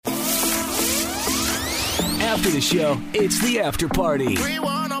After the show, it's the after party. We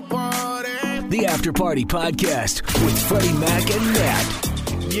wanna party. The After Party Podcast with Freddie Mac and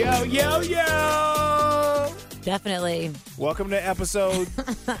Matt. Yo, yo, yo. Definitely. Welcome to episode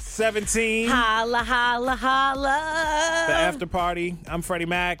 17. Holla, holla, holla. The After Party. I'm Freddie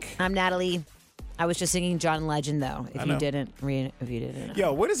Mac. I'm Natalie. I was just singing John Legend, though. I If know. you didn't.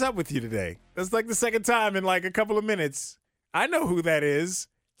 Yo, what is up with you today? That's like the second time in like a couple of minutes. I know who that is.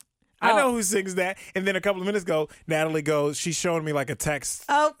 I know who sings that. And then a couple of minutes ago, Natalie goes, she's showing me like a text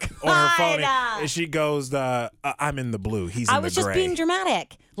Oh, on her phone. kinda. And she goes, I'm in the blue. He's in the gray. I was just being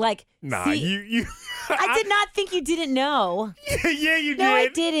dramatic. Like, Nah, see, you. I did not think you didn't know. Yeah, you did. No, I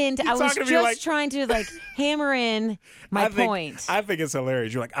didn't. You I was talking to just me like- trying to hammer in my point. I think it's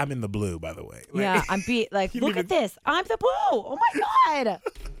hilarious. You're like, I'm in the blue, by the way. Like, Yeah, I'm You look didn't at this. I'm the blue. Oh my God.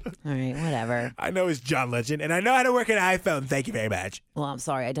 All right, whatever. I know it's John Legend, and I know how to work an iPhone. Thank you very much. Well, I'm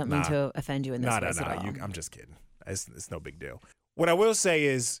sorry. I don't mean to offend you in this way at all. I'm just kidding. It's no big deal. What I will say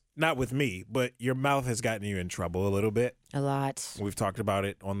is, not with me, but your mouth has gotten you in trouble a little bit. A lot. We've talked about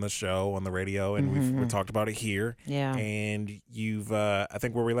it on the show, on the radio, and we've talked about it here. Yeah. And you've, I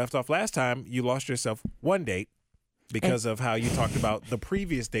think where we left off last time, you lost yourself one date because of how you talked about the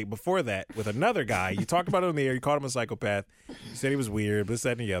previous date before that with another guy. You talked about it on the air. You called him a psychopath. You said he was weird, this,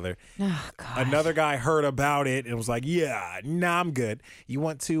 that, and the other. Oh, God. Another guy heard about it and was like, yeah, nah, I'm good. You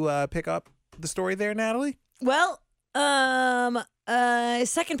want to pick up the story there, Natalie? Well, a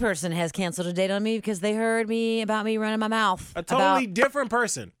second person has canceled a date on me because they heard about me running my mouth. A totally different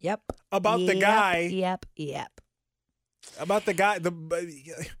person. Yep. About the guy. Yep. About the guy.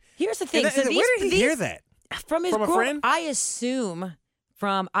 Here's the thing. And So where did he hear that? From his From a friend? I assume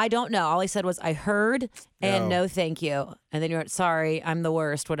from, I don't know. All he said was, I heard and No. no thank you. And then you're sorry, I'm the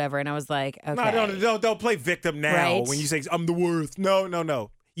worst, whatever. And I was like, okay. No, don't play victim now Right. when you say I'm the worst. No.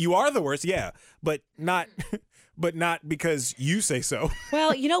 You are the worst, yeah, but not because you say so.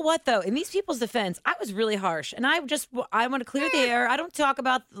 Well, you know what, though? In these people's defense, I was really harsh. And I want to clear the air. I don't talk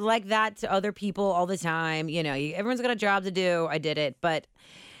about like that to other people all the time. You know, everyone's got a job to do. I did it. But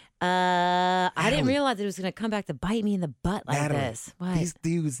I didn't realize that it was going to come back to bite me in the butt like Natalie, this. What? These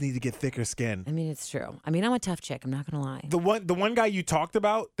dudes need to get thicker skin. I mean, it's true. I mean, I'm a tough chick. I'm not going to lie. The one guy you talked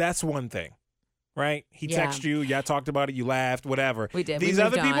about, that's one thing. Right? He Yeah. texted you, y'all talked about it, you laughed, whatever. We did. We These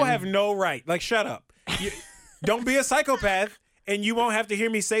moved other people on. have no right. Like, shut up. Don't be a psychopath, and you won't have to hear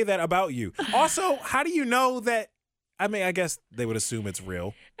me say that about you. Also, how do you know that? I mean, I guess they would assume it's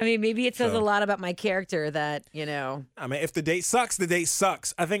real. I mean, maybe it says So- a lot about my character that, you know. I mean, if the date sucks, the date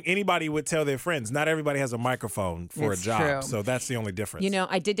sucks. I think anybody would tell their friends. Not everybody has a microphone for It's a job, true. so that's the only difference. You know,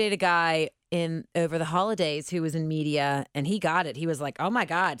 I did date a guy over the holidays who was in media, and he got it. He was like, oh, my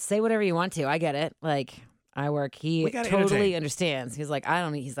God, say whatever you want to. I get it. Like, I work. He We gotta totally entertain. understands. He's like,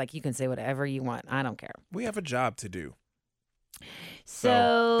 he's like, you can say whatever you want. I don't care. we have a job to do.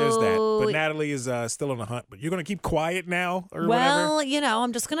 So there's that. But Natalie is still on the hunt. But you're going to keep quiet now or whatever well, you know,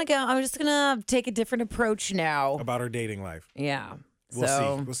 I'm just going to take a different approach now. about her dating life. Yeah. We'll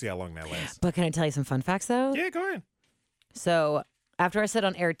so, see. We'll see how long that lasts. But can I tell you some fun facts, though? Yeah, go ahead. So after I said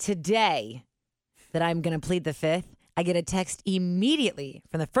on air today that I'm going to plead the fifth, I get a text immediately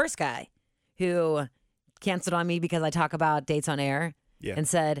from the first guy who canceled on me because I talk about dates on air Yeah. and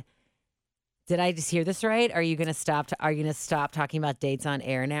said, did I just hear this right? Are you going to stop talking about dates on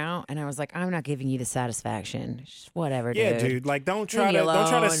air now? And I was like, I'm not giving you the satisfaction. Just whatever, Yeah, dude. dude. Like, don't Leave try me to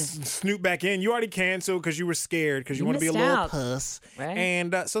alone. snoop back in. You already canceled because you were scared because you You want to be a missed little out. puss. Right?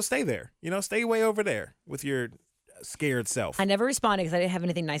 And so stay there. You know, stay way over there with your scared self. I never responded because I didn't have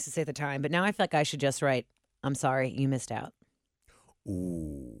anything nice to say at the time. But now I feel like I should just write, I'm sorry, you missed out.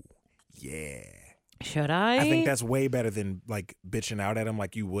 Ooh, yeah. Should I? I think that's way better than like bitching out at him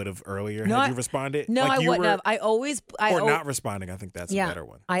like you would have earlier. No, had I- you responded? No, like I you wouldn't were- have. I always. Or not responding. I think that's a better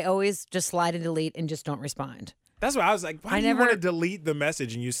one. I always just slide and delete and just don't respond. That's why I was like, why I do you never- want to delete the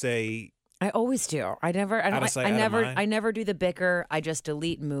message and you say, I always do. I never. Out of sight, out of mind? I never do the bicker. I just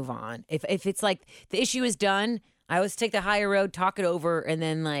delete and move on. If it's like the issue is done, I always take the higher road, talk it over, and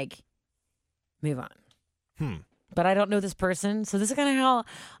then like move on. But I don't know this person, so this is kind of how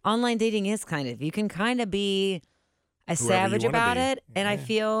online dating is. Kind of, you can kind of be a Whoever you savage wanna about be. it, and I Yeah.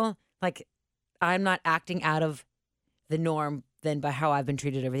 feel like I'm not acting out of the norm than by how I've been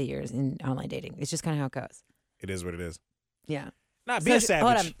treated over the years in online dating. It's just kind of how it goes. it is what it is? Yeah. Not be a savage.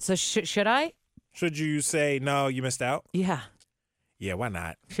 Hold on. So should I? Should you say, no, you missed out? Yeah. Yeah, why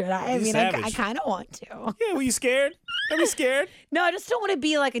not? Should I? I Be mean, I savage. kind of want to. Yeah, were you scared? Don't be scared. No, I just don't want to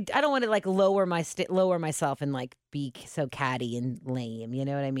be like. I don't want to like lower myself and like be so catty and lame. You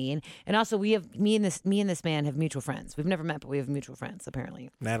know what I mean? And also, me and this man have mutual friends. We've never met, but we have mutual friends apparently.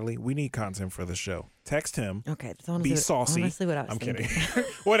 Natalie, we need content for the show. Text him. Okay, that's honestly, Be saucy. Honestly, what I was I'm thinking. kidding.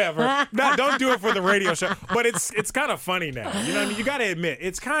 Whatever. No, don't do it for the radio show. But it's kind of funny now. You know what I mean? You got to admit,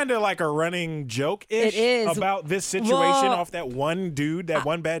 it's kind of like a running joke-ish It is. about this situation off that one dude, that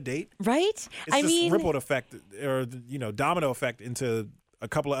one bad date. Right? It's just rippled effect or, domino effect into a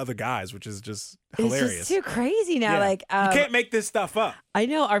couple of other guys, which is just hilarious. It's just too crazy now. Yeah. Like you can't make this stuff up. I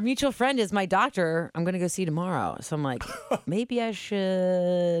know our mutual friend is my doctor. I'm going to go see tomorrow. So I'm like, maybe I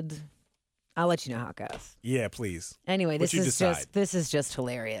should. I'll let you know how it goes. Yeah, please. Anyway, What this is just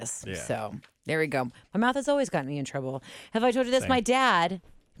hilarious. Yeah. So there we go. My mouth has always gotten me in trouble. Have I told you this? Same. My dad,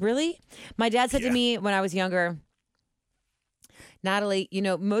 really? My dad said Yeah. to me when I was younger, Natalie,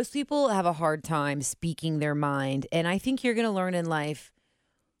 most people have a hard time speaking their mind. And I think you're going to learn in life.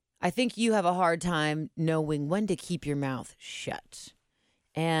 I think you have a hard time knowing when to keep your mouth shut.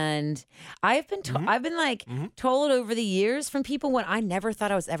 And I've been told over the years from people when I never thought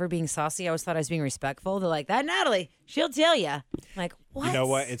I was ever being saucy. I always thought I was being respectful. They're like, that Natalie, she'll tell you. I'm like, what? You know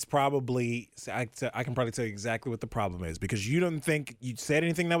what? It's probably I can probably tell you exactly what the problem is because you don't think you said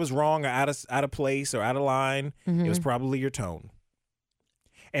anything that was wrong or out of place or out of line. It was probably your tone.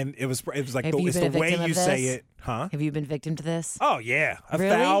 And it was like it's the way you say it, huh? Have you been victim to this? Oh yeah, Really?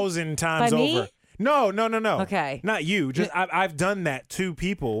 1,000 times By over. me? No. Okay. Not you. Just I've done that to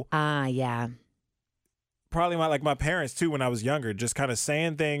people. Yeah. Probably my parents too when I was younger, just kind of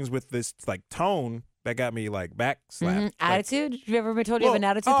saying things with this like tone that got me like backslapped. Like, Attitude? Have you ever been told you have an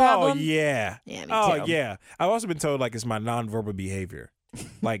attitude problem? Oh yeah. Yeah, me Oh too. yeah. I've also been told like it's my nonverbal behavior.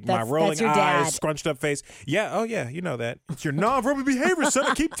 Like my rolling that's your eyes, dad. scrunched up face. Yeah, oh yeah, you know that. It's your nonverbal behavior, son.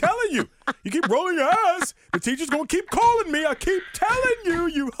 I keep telling you. You keep rolling your eyes. The teacher's gonna keep calling me. I keep telling you,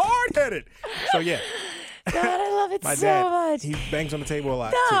 you hard-headed. So yeah. God, I love it My so dad, much. he bangs on the table a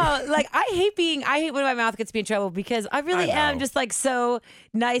lot No, too. like I hate when my mouth gets me in trouble because I really I am know. just like so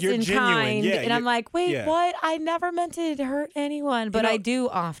nice You're and genuine, kind. yeah, and I'm like, wait, yeah. what? I never meant to hurt anyone, but know- I do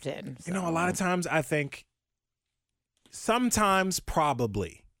often. You know, a lot of times I think sometimes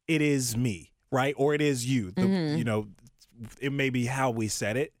probably it is me, right? Or it is you. It may be how we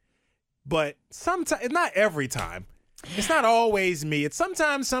said it. But sometimes, not every time. It's not always me. It's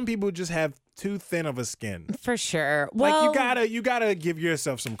sometimes some people just have too thin of a skin. For sure. Well, Like you gotta give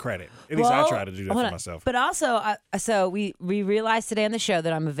yourself some credit. At least I try to do that hold for on. myself. But also, so we realized today on the show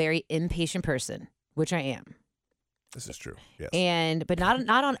that I'm a very impatient person, which I am. This is true. Yes. But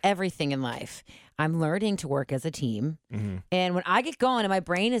not on everything in life. I'm learning to work as a team. Mm-hmm. And when I get going and my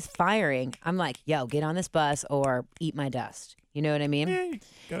brain is firing, I'm like, yo, get on this bus or eat my dust. You know what I mean? Yeah, you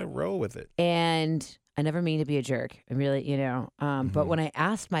gotta roll with it. And I never mean to be a jerk. I really, but when I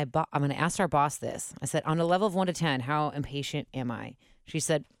asked I'm going to ask our boss this. I said, on a level of 1 to 10, how impatient am I? She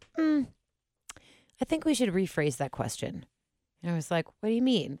said, I think we should rephrase that question. And I was like, what do you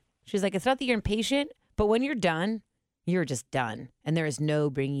mean? She's like, it's not that you're impatient, but when you're done, you're just done. And there is no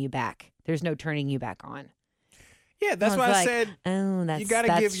bringing you back. There's no turning you back on. Yeah, that's I why was I like, said oh, you got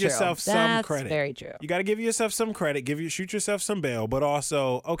to give true. yourself some That's credit. very true. You got to give yourself some credit. Shoot yourself some bail, but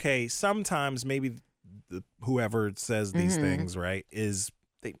also, okay, sometimes maybe whoever says these things, right, is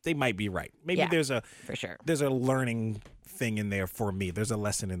they might be right. Maybe Yeah, there's for sure. a learning thing in there for me. There's a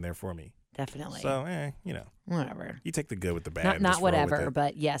lesson in there for me. Definitely. So, Whatever. you take the good with the bad. and Not just roll with whatever, it.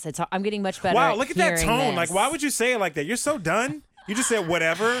 but yes, I'm getting much better. Wow, at look at that hearing tone. this. Like, why would you say it like that? You're so done. You just said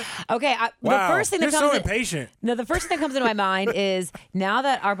whatever. Okay, Wow, the first thing you're that so comes impatient. the first thing that comes into my mind is now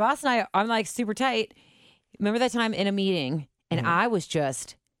that our boss and I'm like super tight. Remember that time in a meeting and I was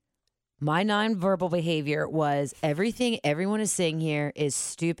just my nonverbal behavior was everything everyone is saying here is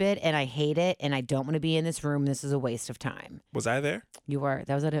stupid and I hate it and I don't want to be in this room. This is a waste of time. Was I there? You were.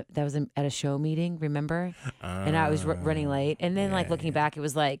 That was at a show meeting. Remember? And I was running late. And then, looking back, it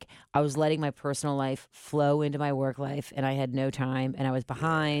was like I was letting my personal life flow into my work life, and I had no time, and I was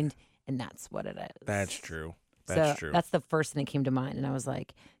behind, and that's what it is. That's true. That's the first thing that came to mind, and I was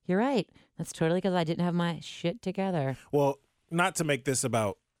like, "You're right. That's totally because I didn't have my shit together." Well, not to make this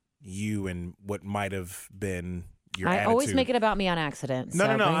about you and what might have been your I attitude. always make it about me on accident. No.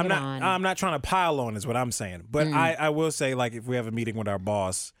 so bring I'm it not. on. I'm not trying to pile on. Is what I'm saying. But I will say, like, if we have a meeting with our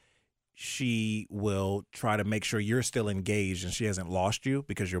boss, she will try to make sure you're still engaged and she hasn't lost you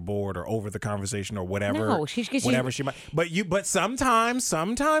because you're bored or over the conversation or whatever. No, she might. But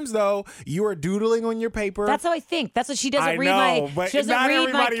sometimes though, you are doodling on your paper. That's how I think. That's what she doesn't I read know, my. but She doesn't not read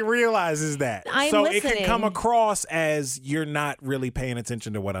everybody my. realizes that. I'm so it listening. can come across as you're not really paying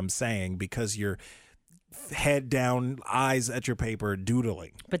attention to what I'm saying because you're head down, eyes at your paper,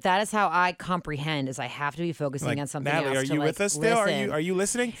 doodling. But that is how I comprehend. Is I have to be focusing Like, on something Natalie, else. are you with us still? Are you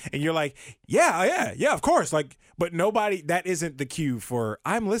listening? And you're like, yeah, of course. Like, but nobody. That isn't the cue for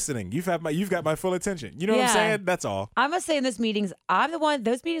I'm listening. You've got my full attention. You know what I'm saying? That's all. I must say in those meetings, I'm the one.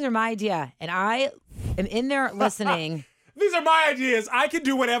 Those meetings are my idea, and I am in there listening. These are my ideas. I can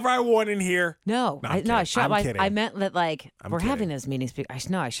do whatever I want in here. No, I'm I kidding. shot I'm my. kidding. I meant that like I'm we're kidding. having those meetings.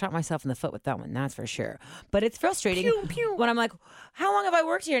 I shot myself in the foot with that one. That's for sure. But it's frustrating when I'm like, how long have I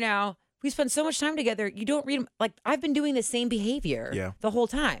worked here now? We spend so much time together. You don't read them. Like I've been doing the same behavior the whole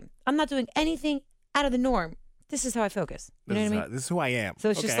time. I'm not doing anything out of the norm. This is how I focus. You know what I mean? This is who I am. So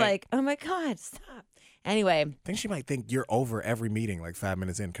it's just like, oh my God, stop. Anyway. I think she might think you're over every meeting like 5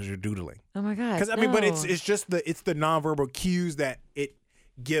 minutes in because you're doodling. Oh my God. Because I mean, but it's just the nonverbal cues that it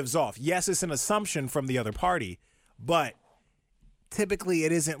gives off. Yes, it's an assumption from the other party, but typically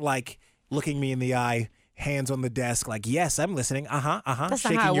it isn't like looking me in the eye, hands on the desk, like, yes, I'm listening. That's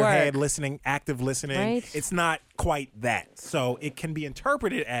shaking not how it your head, works. listening, active listening. Right? It's not quite that. So it can be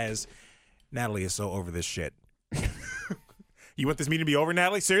interpreted as Natalie is so over this shit. You want this meeting to be over,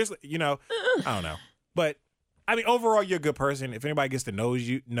 Natalie? Seriously? You know, I don't know. But I mean, overall, you're a good person. If anybody gets to know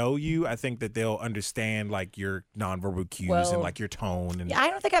you, I think that they'll understand like your nonverbal cues and like your tone. And I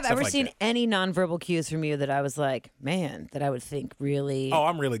don't think I've stuff ever like seen that. any nonverbal cues from you that I was like, man, that I would think really. Oh,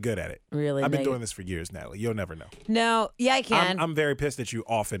 I'm really good at it. Really I've been negative. doing this for years, Natalie. You'll never know. No, yeah, I can. I'm very pissed at you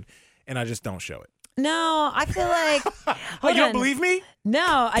often, and I just don't show it. No, I feel like. Oh, Hold you don't on. believe me?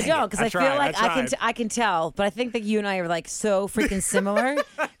 No, I don't, because I I feel tried, like I I can tried. I can tell, but I think that you and I are like so freaking similar.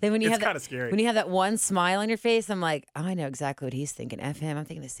 Then when you It's have that, kinda scary. when you have that one smile on your face, I'm like, oh, I know exactly what he's thinking. F him, I'm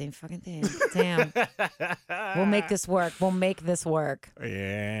thinking the same fucking thing. Damn, we'll make this work. We'll make this work.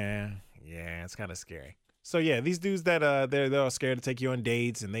 Yeah, it's kind of scary. So yeah, these dudes that they're all scared to take you on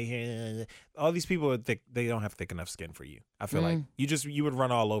dates, and they all these people are thick. They don't have thick enough skin for you. I feel like you would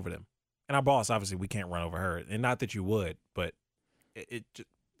run all over them. And our boss, obviously, we can't run over her, and not that you would, but it just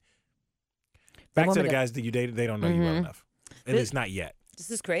back to the guys that you dated. They don't know you well enough. At least not yet. This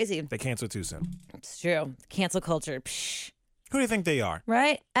is crazy. They cancel too soon. It's true. Cancel culture. Psh, Who do you think they are?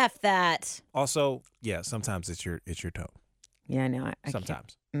 right? F that. Also, yeah, sometimes it's your tone. Yeah, I know. I can't-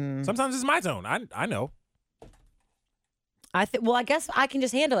 Sometimes, sometimes it's my tone. I know. Well, I guess I can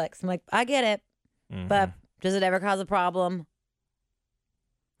just handle it. 'Cause I'm like, I get it, but does it ever cause a problem?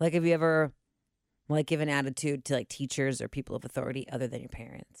 Like, have you ever like given attitude to like teachers or people of authority other than your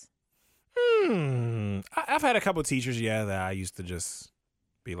parents? I've had a couple teachers, that I used to just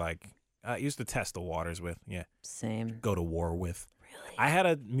be like, I used to test the waters with, Same. go to war with. Really? I had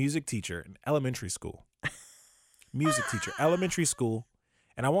a music teacher in elementary school. Elementary school.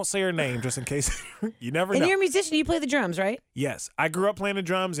 And I won't say her name just in case. You never And know. you're a musician. You play the drums, right? Yes. I grew up playing the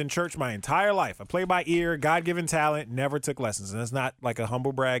drums in church my entire life. I play by ear, God-given talent, never took lessons. And it's not like a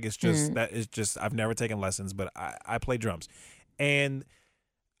humble brag. It's just, I've never taken lessons, but I play drums. And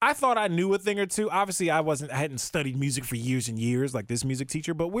I thought I knew a thing or two. Obviously, I hadn't studied music for years and years like this music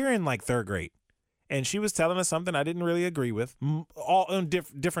teacher, but we're in like third grade. And she was telling us something I didn't really agree with, all in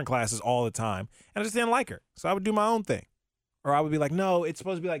different classes all the time. And I just didn't like her. So I would do my own thing. Or I would be like, no, it's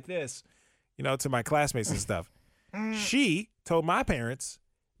supposed to be like this, to my classmates and stuff. She told my parents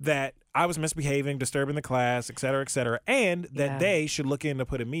that I was misbehaving, disturbing the class, et cetera, and that they should look into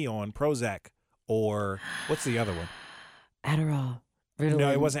putting me on Prozac or what's the other one? Adderall. Ritalin.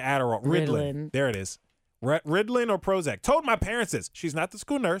 No, it wasn't Adderall. Ritalin. Ritalin. There it is. Ritalin or Prozac. Told my parents this. She's not the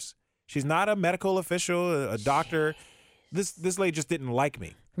school nurse. She's not a medical official, a doctor. This lady just didn't like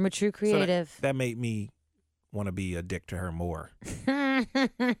me. From a true So creative. that made me want to be a dick to her more. Like,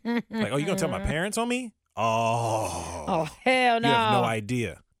 oh, you gonna tell my parents on me? Oh, hell no. You have no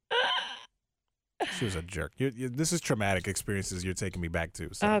idea. She was a jerk. This is traumatic experiences you're taking me back to.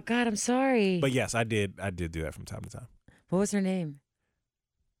 So. Oh, God, I'm sorry. But yes, I did do that from time to time. What was her name?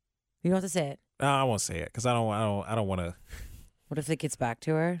 You don't have to say it. No, I won't say it because I don't want to. What if it gets back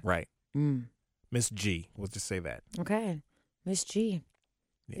to her? Right, Mm. Miss G. We'll just say that. Okay. Miss G.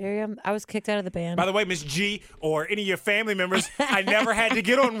 Yeah. There you go. I was kicked out of the band. By the way, Miss G or any of your family members, I never had to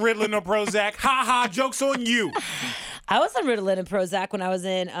get on Ritalin or Prozac. Ha ha! Joke's on you. I was on Ritalin and Prozac when I was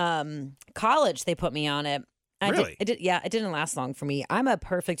in college. They put me on it. Really? It didn't last long for me. I'm a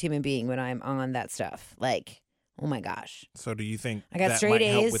perfect human being when I'm on that stuff. Like, oh my gosh. So do you think I got that straight might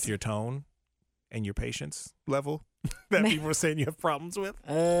help A's. with your tone and your patience level that people are saying you have problems with?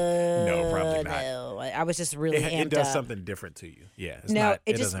 No, probably not. No, I was just really It amped does up. something different to you. Yeah. It's No, not, it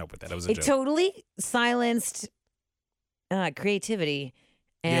it just- doesn't help with that. It was a It joke. totally silenced creativity.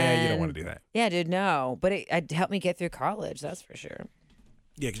 And Yeah, you don't want to do that. Yeah, dude, no. But it helped me get through college, that's for sure.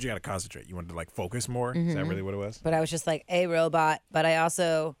 Yeah, because you got to concentrate. You wanted to like focus more. Is that really what it was? But I was just like a robot. But I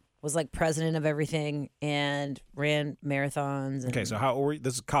also was like president of everything and ran marathons. And, Okay, so how old were you?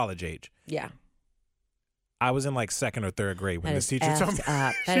 This is college age. yeah. I was in like 2nd or 3rd grade when That this is teacher told me. effed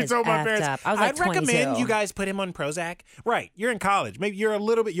up. That She is told my effed parents, up. I was like I'd recommend 22. you guys put him on Prozac. Right, you're in college. Maybe you're a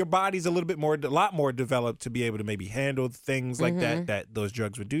little bit. Your body's a little bit more, a lot more developed to be able to maybe handle things like that those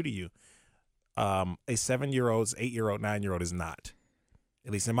drugs would do to you. A 7-year-old, 8-year-old, 9-year-old is not.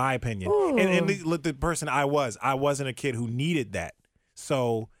 At least in my opinion. And the person I wasn't a kid who needed that.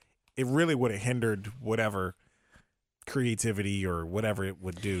 So it really would have hindered whatever creativity or whatever it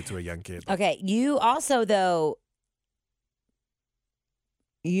would do to a young kid. Okay, you also though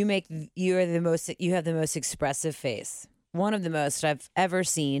you have the most expressive face. One of the most I've ever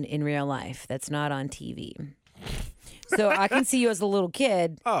seen in real life that's not on TV. So I can see you as a little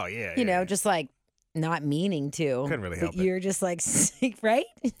kid, Oh yeah. you yeah. know, just like not meaning to. Couldn't really but help it. you're just like right?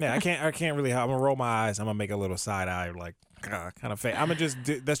 Yeah, I can't really help. I'm gonna roll my eyes. I'm gonna make a little side eye, like kind of face. I'm gonna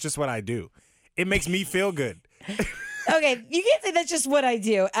that's just what I do. It makes me feel good. Okay, you can't say that's just what I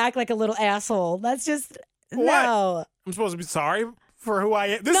do. Act like a little asshole. That's just What? no. I'm supposed to be sorry for who I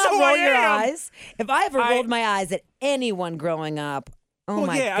am. This Not is who roll I your am. eyes. If I ever I- rolled my eyes at anyone growing up, oh Well,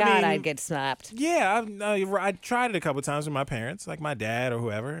 my yeah, I God, mean- I'd get slapped. Yeah, I tried it a couple times with my parents, like my dad or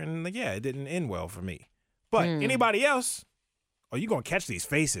whoever, and like, yeah, it didn't end well for me. But anybody else, you gonna catch these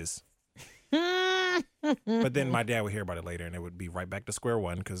faces. But then my dad would hear about it later, and it would be right back to square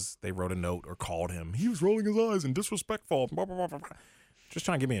one because they wrote a note or called him. He was rolling his eyes and disrespectful. Blah, blah, blah, blah, blah. Just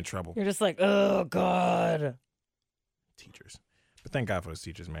trying to get me in trouble. You're just like, oh God. Teachers. But thank God for those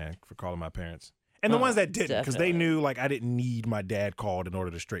teachers, man, for calling my parents. And the ones that didn't, because they definitely. knew like I didn't need my dad called in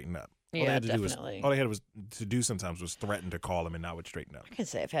order to straighten up. All Yeah, they had to definitely. do all they had was to do sometimes was threaten to call him, and I would straighten up. I can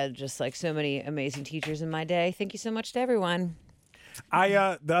say I've had just like so many amazing teachers in my day. Thank you so much to everyone.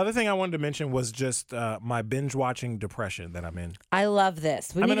 The other thing I wanted to mention was just my binge watching depression that I'm in. I love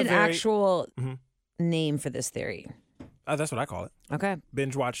this. We I'm need in an a very- actual name for this theory. That's what I call it. Okay.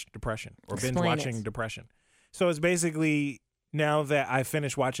 Binge watch depression or binge Explain watching it. depression. So it's basically now that I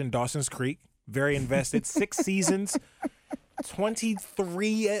finished watching Dawson's Creek, very invested, 6 seasons,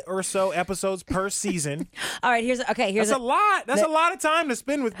 23 or so episodes per season. All right. Here's That's a lot. That's a lot of time to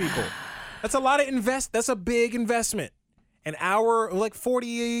spend with people. That's a lot of That's a big investment. An hour, like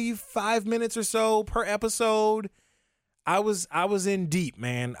 45 minutes or so per episode. I was in deep,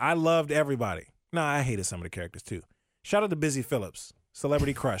 man. I loved everybody. No, I hated some of the characters too. Shout out to Busy Phillips,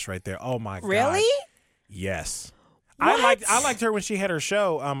 celebrity crush right there. Oh my god. Really? Yes. What? I liked her when she had her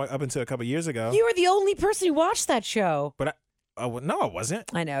show up until a couple years ago. You were the only person who watched that show. But no, I wasn't.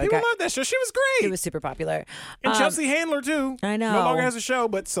 I know. People loved that show. She was great. It was super popular. And Chelsea Handler too. I know. No longer has a show,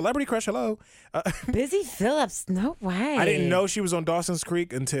 but celebrity crush. Hello. Busy Phillips. No way. I didn't know she was on Dawson's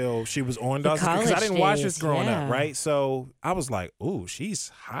Creek until she was on Dawson's Creek because I college didn't watch days, this growing yeah. up, right? So I was like, "Ooh, she's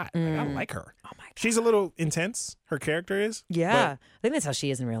hot. Like, I like her." Oh my God. She's a little intense. Her character is. Yeah. but I think that's how she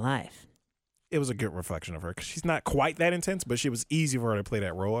is in real life. it was a good reflection of her because she's not quite that intense, but she was easy for her to play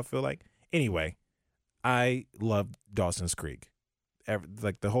that role. I feel like. Anyway, I loved Dawson's Creek.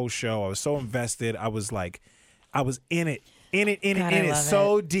 Like the whole show, I was so invested. I was in it, God, I love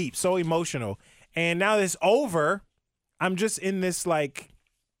so deep, so emotional. And now that it's over, I'm just in this like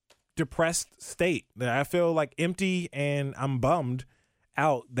depressed state that I feel like empty, and I'm bummed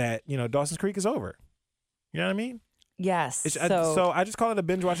out that Dawson's Creek is over. You know what I mean? Yes. So I just call it a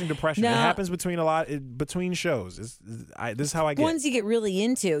binge watching depression. It Now- happens between shows. This is how I get. ones you get really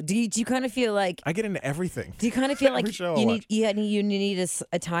into, do you kind of feel like? I get into everything. Do you kind of feel Every like show I you watch. need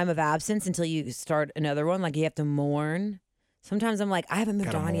a time of absence until you start another one? Like you have to mourn. Sometimes I'm like, I haven't moved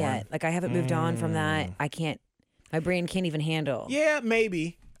Gotta on mourn. yet. Like I haven't moved on from that. I can't. My brain can't even handle. Yeah,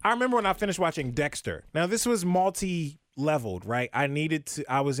 maybe. I remember when I finished watching Dexter. Now this was multi-leveled, right?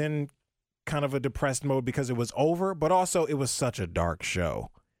 I was in kind of a depressed mode because it was over, but also it was such a dark show.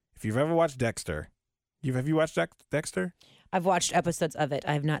 If you've ever watched Dexter, have you watched Dexter? I've watched episodes of it.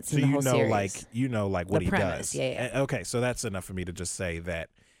 I have not So seen the whole series. like what The he premise, does. yeah. Okay, so that's enough for me to just say that.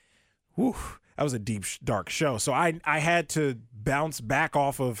 Whew, that was a deep, dark show. So I had to bounce back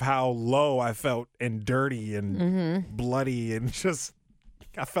off of how low I felt and dirty and bloody and just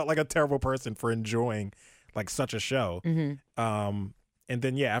I felt like a terrible person for enjoying like such a show. And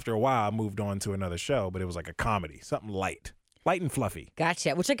then after a while I moved on to another show, but it was like a comedy, something light and fluffy.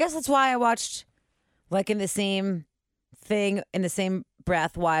 Gotcha. Which I guess that's why I watched, like in the same thing, in the same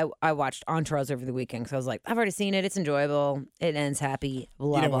breath, why I watched Entourage over the weekend. Because I was like, I've already seen it. It's enjoyable. It ends happy.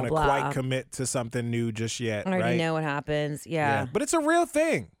 Blah, You didn't blah, want to blah. quite commit to something new just yet, I already right? know what happens. Yeah. But it's a real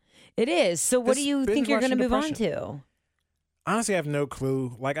thing. It is. So what This do you think you're going to binge-watching move on depression. to? Honestly, I have no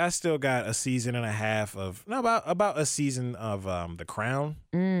clue. Like, I still got a season and a half of about a season of The Crown.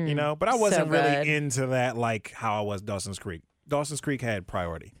 You know, but I wasn't so good. really into that like how I was Dawson's Creek. Dawson's Creek had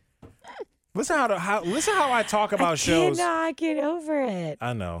priority. Listen how I talk about shows. I cannot get over it.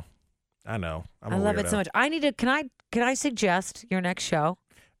 I know. I'm a I love it weirdo. so much. I need to. Can I suggest your next show?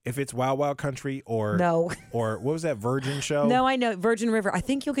 If it's Wild Wild Country or No. or what was that Virgin show? No, I know Virgin River. I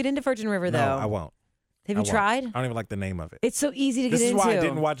think you'll get into Virgin River though. No, I won't. Have I you won't. tried? I don't even like the name of it. It's so easy to This get is into. why I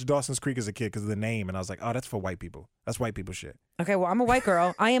didn't watch Dawson's Creek as a kid because of the name, and I was like, oh, that's for white people. That's white people shit. Okay, well, I'm a white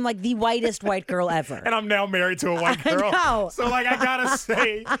girl. I am like the whitest white girl ever. And I'm now married to a white I girl. know. So like I gotta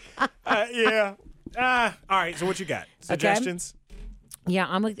say, yeah. All right. So what you got? Suggestions? Yeah,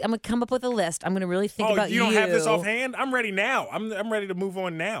 I'm gonna come up with a list. I'm gonna really think about you don't have this offhand? I'm ready now. I'm ready to move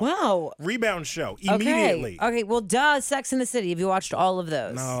on now. Wow. Rebound show immediately. Okay. Well, duh. Sex in the City. Have you watched all of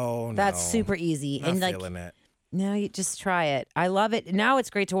those? No, That's super easy. Not and like, feeling that. no, you just try it. I love it. Now it's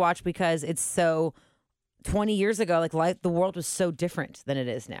great to watch because it's so. 20 years ago, like the world was so different than it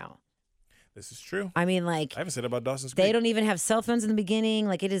is now. This is true. I mean, like I haven't said about Dawson's Creek. they don't even have cell phones in the beginning.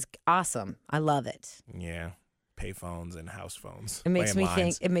 Like it is awesome. I love it. Yeah. Payphones and house phones. It makes me Landlines.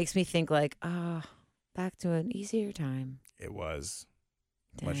 think. It makes me think like, back to an easier time. It was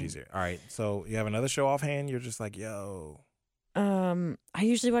Dang. much easier. All right. So you have another show offhand? You're just like, yo. I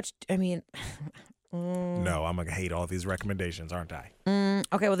usually watch. I mean, No, I'm going to hate all these recommendations, aren't I?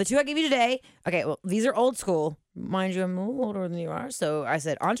 okay. Well, the two I gave you today. Okay. Well, these are old school. Mind you, I'm a little older than you are. So I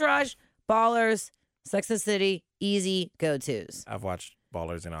said Entourage, Ballers, Sex and the City, easy go-tos. I've watched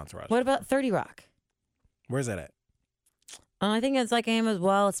Ballers and Entourage. What about 30 Rock? Where's that at? I think it's like Amazon.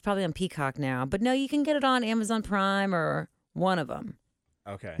 Well, it's probably on Peacock now. But no, you can get it on Amazon Prime or one of them.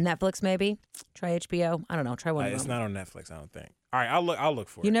 Okay. Netflix, maybe. Try HBO. I don't know. Try one of It's them. not on Netflix, I don't think. All right, I'll look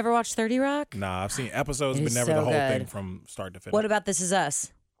for You it. never watched 30 Rock? Nah, I've seen episodes, It but is never so the whole good. thing from start to finish. What about This Is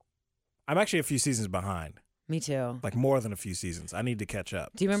Us? I'm actually a few seasons behind, Me too. like more than a few seasons. I need to catch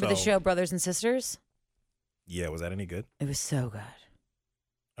up. Do you remember the So, show Brothers and Sisters? Yeah, was that any good? It was so good.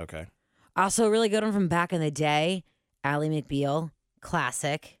 Okay. Also, a really good one from back in the day, Ally McBeal.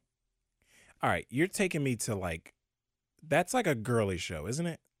 Classic. All right, you're taking me to like, that's like a girly show, isn't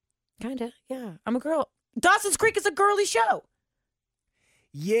it? Kinda, yeah. I'm a girl. Dawson's Creek is a girly show.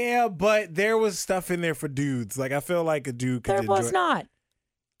 Yeah, but there was stuff in there for dudes. Like I feel like a dude could There enjoy. was not.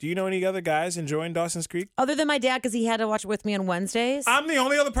 Do you know any other guys enjoying Dawson's Creek? Other than my dad, because he had to watch it with me on Wednesdays. I'm the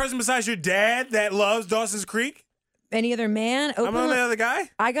only other person besides your dad that loves Dawson's Creek. Any other man? I'm the only other guy.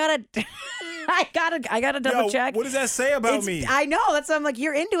 I gotta, I gotta double Yo, check. what does that say about It's- me? I know. That's why I'm like,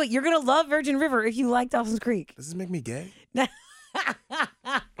 you're into it. You're gonna love Virgin River if you like Dawson's Creek. Does this make me gay?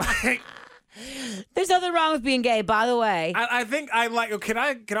 There's nothing wrong with being gay, by the way. I think I like. Can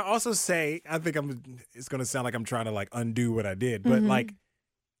I also say? I think it's gonna sound like I'm trying to like undo what I did, but like,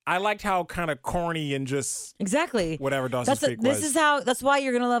 I liked how kind of corny and just Exactly. whatever Dawson's Creek was. That's why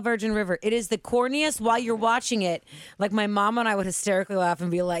you're gonna love Virgin River. It is the corniest while you're watching it. Like my mom and I would hysterically laugh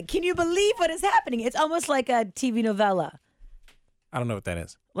and be like, "Can you believe what is happening?" It's almost like a TV novella, I don't know what that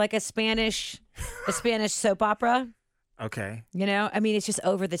is. like a Spanish soap opera. Okay. You know, I mean, it's just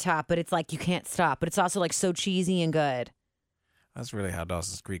over the top, but it's like you can't stop. But it's also like so cheesy and good. That's really how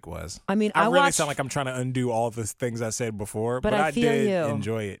Dawson's Creek was. I mean, I I really watched. sound like I'm trying to undo all the things I said before, But but I I feel did you.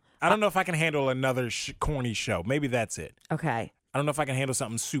 enjoy it. I don't know if I can handle another corny show. Maybe that's it. Okay. I don't know if I can handle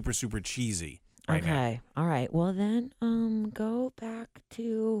something super, super cheesy right now. Okay. All right. Well then, go back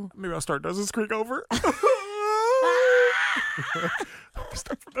to. Maybe I'll start Dawson's Creek over.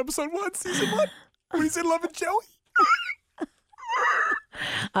 Start from episode 1, season 1. When he said Love and Joey.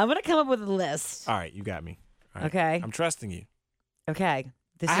 I'm gonna come up with a list. All right, you got me. All right. Okay. I'm trusting you. Okay.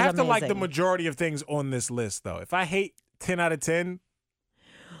 This I is have to like the amazing. majority of things on this list, though. If I hate 10 out of 10,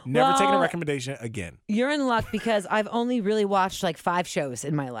 never taking a Well, recommendation again. You're in luck because I've only really watched like 5 shows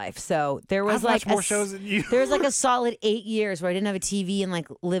in my life. So there was I've like watched more shows than you. There was like a solid 8 years where I didn't have a TV and like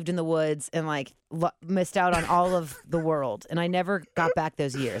lived in the woods and like missed out on all of the world. And I never got back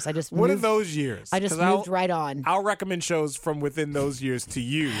those years. I just What are moved, those years? I just 'Cause moved right on. I'll recommend shows from within those years to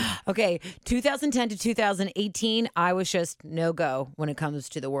you. Okay, 2010 to 2018, I was just no go when it comes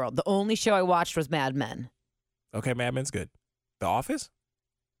to the world. The only show I watched was Mad Men. Okay, Mad Men's good. The Office?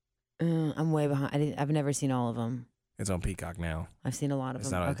 I'm way behind. I've never seen all of them. It's on Peacock now. I've seen a lot of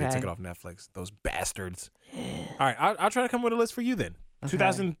It's them. not. Okay. They took it off Netflix. Those bastards. All right, I'll try to come with a list for you then. Okay.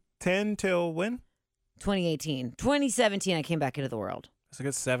 2010 till when? 2018. 2017, I came back into the world. It's a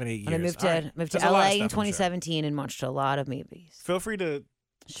good 7, 8 years. And I moved All to right. moved to That's a lot of LA in stuff, I'm sure. 2017 and watched a lot of movies. Feel free to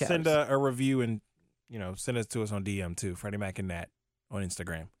Shows. send a review and send it to us on DM too. Freddie Mac and Nat on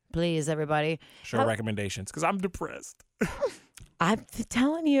Instagram. Please, everybody. Show recommendations because I'm depressed. I'm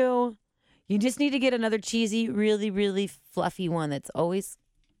telling you, you just need to get another cheesy, really, really fluffy one that's always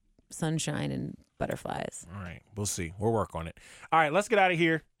sunshine and butterflies. All right. We'll see. We'll work on it. All right. Let's get out of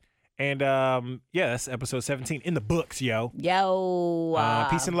here. And that's episode 17 in the books, yo. Yo.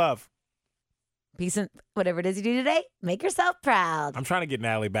 Peace and love. Peace and whatever it is you do today, make yourself proud. I'm trying to get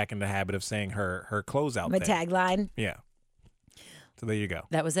Natalie back in the habit of saying her closeout My thing. tagline. Yeah. So there you go.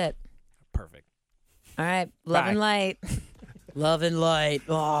 That was it. Perfect. All right. Love and light. Love and light.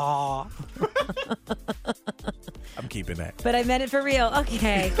 Aw. I'm keeping that. But I meant it for real.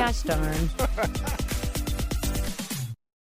 Okay. Gosh darn.